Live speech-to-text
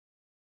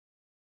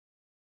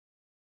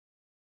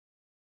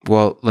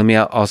Well, let me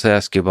also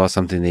ask you about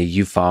something that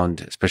you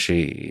found,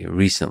 especially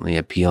recently,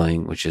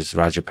 appealing, which is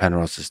Roger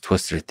Penrose's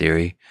Twistor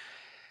theory.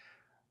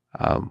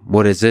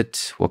 What is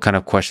it? What kind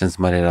of questions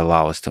might it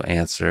allow us to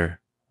answer?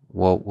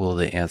 What will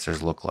the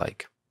answers look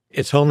like?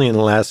 It's only in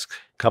the last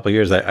couple of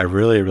years that I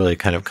really, really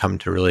kind of come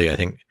to really, I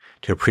think,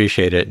 to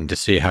appreciate it and to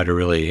see how to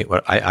really,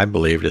 what I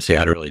believe, to see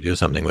how to really do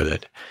something with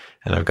it.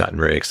 And I've gotten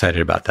very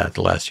excited about that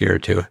the last year or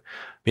two. I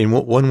mean,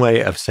 one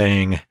way of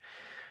saying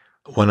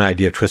one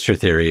idea of Twistor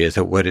theory is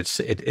that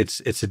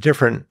it's a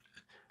different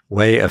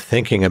way of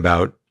thinking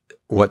about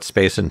what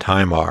space and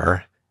time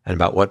are and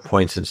about what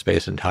points in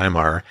space and time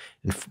are,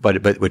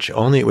 but which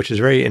is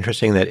very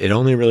interesting that it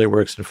only really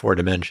works in 4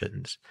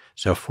 dimensions.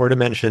 So 4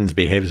 dimensions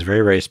behaves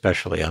very, very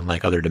specially,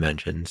 unlike other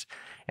dimensions.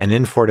 And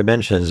in 4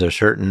 dimensions,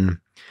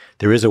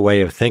 there is a way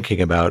of thinking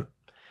about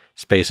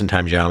space and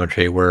time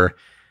geometry where,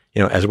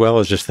 as well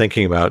as just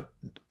thinking about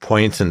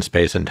points in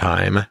space and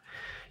time,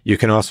 you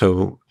can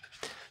also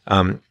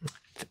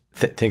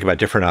think about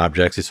different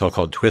objects, these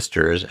so-called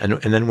twistors.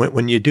 And then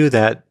when you do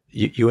that,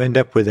 you end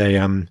up with a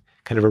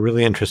kind of a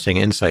really interesting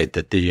insight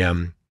that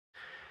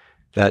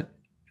that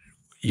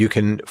you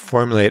can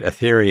formulate a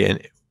theory,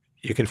 and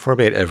you can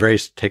formulate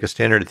take a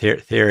standard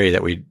theory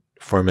that we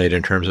formulate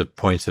in terms of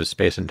points of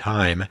space and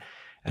time,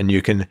 and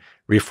you can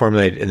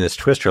reformulate in this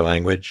Twistor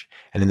language.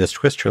 And in this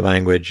Twistor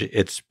language,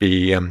 it's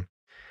the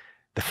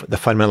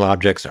fundamental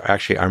objects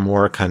are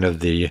more kind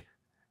of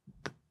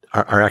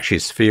are actually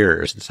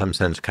spheres in some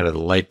sense, kind of the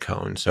light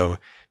cone. So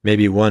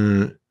maybe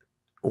one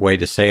way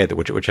to say it,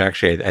 which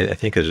actually I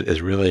think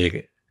is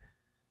really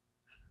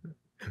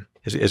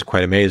is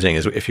quite amazing,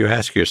 is if you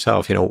ask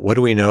yourself, what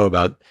do we know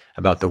about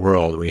the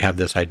world? We have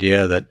this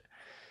idea that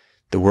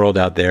the world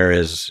out there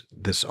is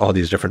all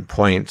these different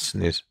points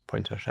and these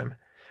points of time.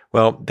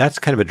 Well, that's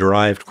kind of a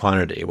derived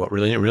quantity. What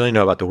we really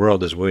know about the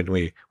world is when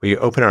we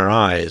open our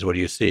eyes, what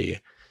do you see?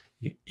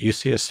 You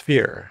see a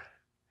sphere.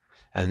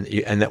 And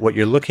that what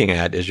you're looking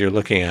at is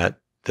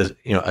this,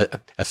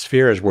 a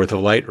sphere is worth of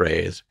light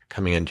rays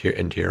coming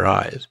into your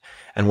eyes.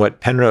 And what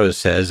Penrose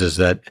says is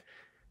that,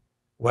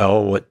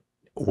 well,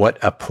 what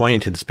a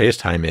point in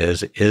space-time is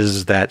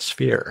that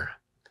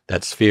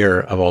sphere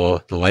of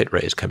all the light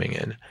rays coming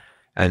in.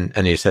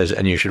 And he says,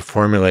 and you should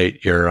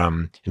formulate your,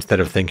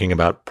 instead of thinking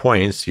about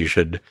points, you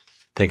should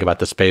think about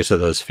the space of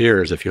those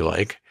spheres, if you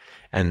like,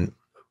 and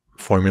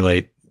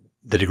formulate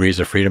the degrees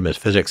of freedom as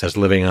physics as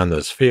living on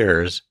those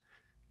spheres.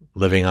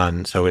 So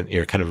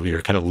you're kind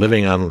of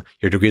living on,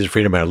 your degrees of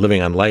freedom are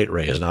living on light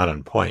rays, not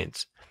on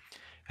points.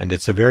 And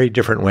it's a very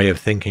different way of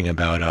thinking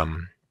about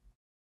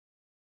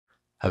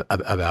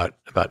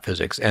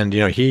physics. And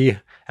he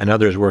and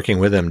others working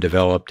with him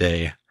developed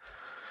a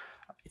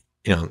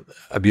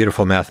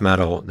beautiful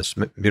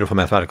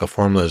mathematical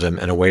formalism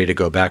and a way to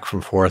go back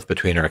and forth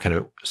between our kind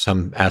of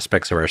some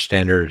aspects of our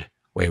standard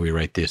way we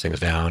write these things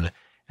down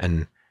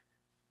and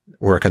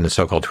work in the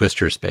so-called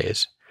Twistor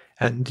space.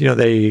 And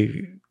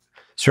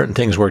certain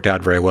things worked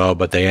out very well,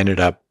 but they ended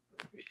up,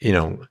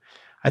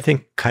 I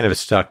think kind of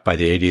stuck by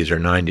the 80s or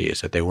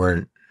 90s, that they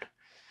weren't,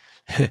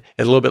 it's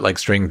a little bit like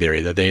string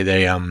theory, that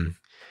they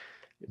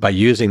by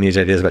using these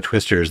ideas about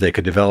twistors, they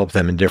could develop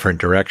them in different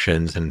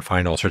directions and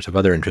find all sorts of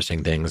other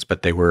interesting things,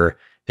 but they weren't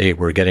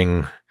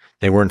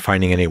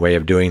finding any way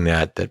of doing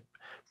that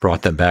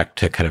brought them back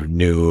to kind of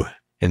new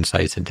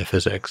insights into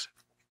physics.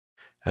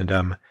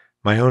 And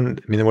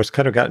what's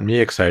kind of gotten me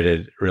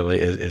excited really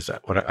is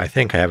what I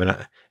think I have an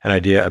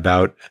idea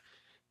about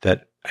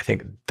that I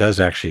think does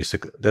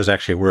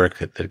actually work,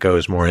 that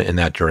goes more in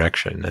that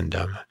direction. And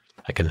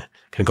I can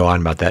go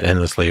on about that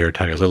endlessly or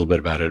talk a little bit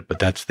about it, but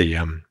that's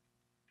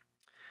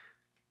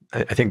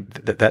I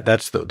think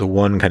that's the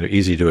one kind of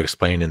easy to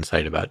explain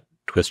insight about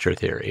Twistor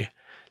theory.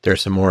 There are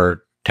some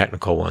more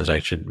technical ones. I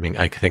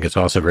think it's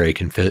also very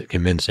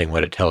convincing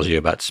what it tells you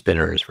about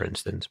spinors, for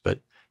instance,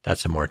 but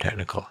that's a more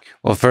technical.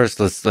 Well, first,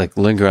 let's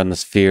linger on the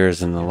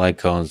spheres and the light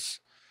cones.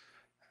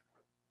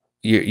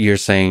 You're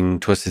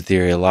saying Twistor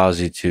theory allows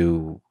you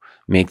to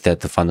make that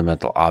the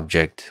fundamental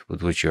object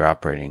with which you're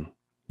operating.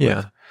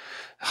 Yeah.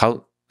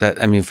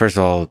 First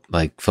of all,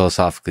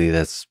 philosophically,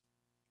 that's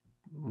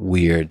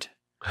weird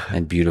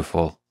and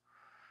beautiful.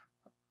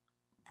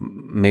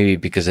 Maybe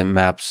because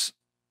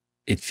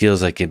it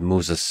feels like it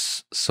moves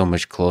us so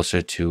much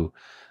closer to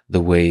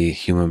the way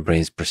human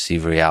brains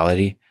perceive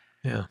reality.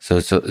 Yeah. So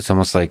it's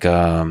almost like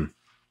our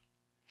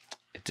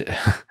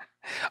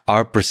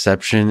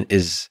perception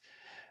is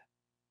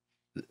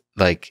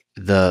like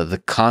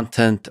the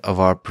content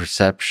of our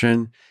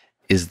perception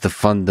is the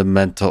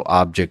fundamental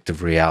object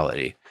of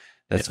reality.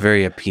 That's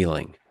very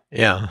appealing.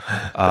 Yeah.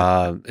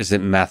 Is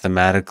it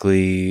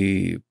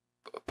mathematically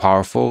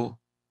powerful?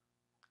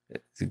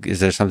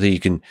 Is there something you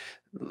can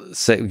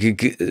say?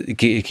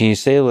 Can you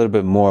say a little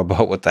bit more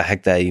about what the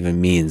heck that even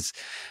means?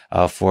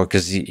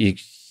 Because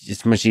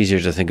it's much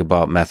easier to think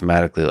about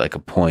mathematically like a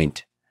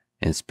point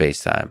in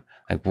space-time.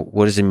 Like,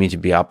 what does it mean to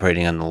be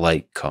operating on the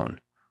light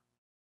cone?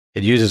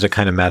 It uses a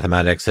kind of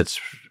mathematics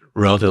that's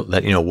relative,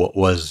 that what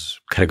was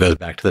kind of goes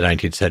back to the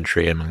 19th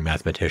century among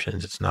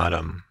mathematicians. It's not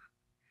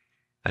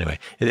Anyway,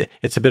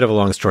 it's a bit of a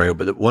long story,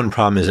 but the one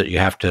problem is that you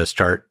have to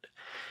start.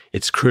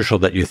 It's crucial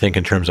that you think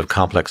in terms of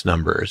complex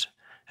numbers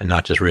and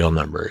not just real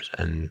numbers.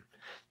 And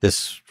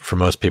this, for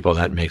most people,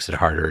 that makes it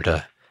harder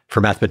to.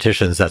 For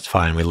mathematicians, that's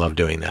fine. We love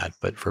doing that.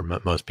 But for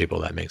most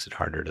people, that makes it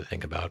harder to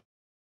think about.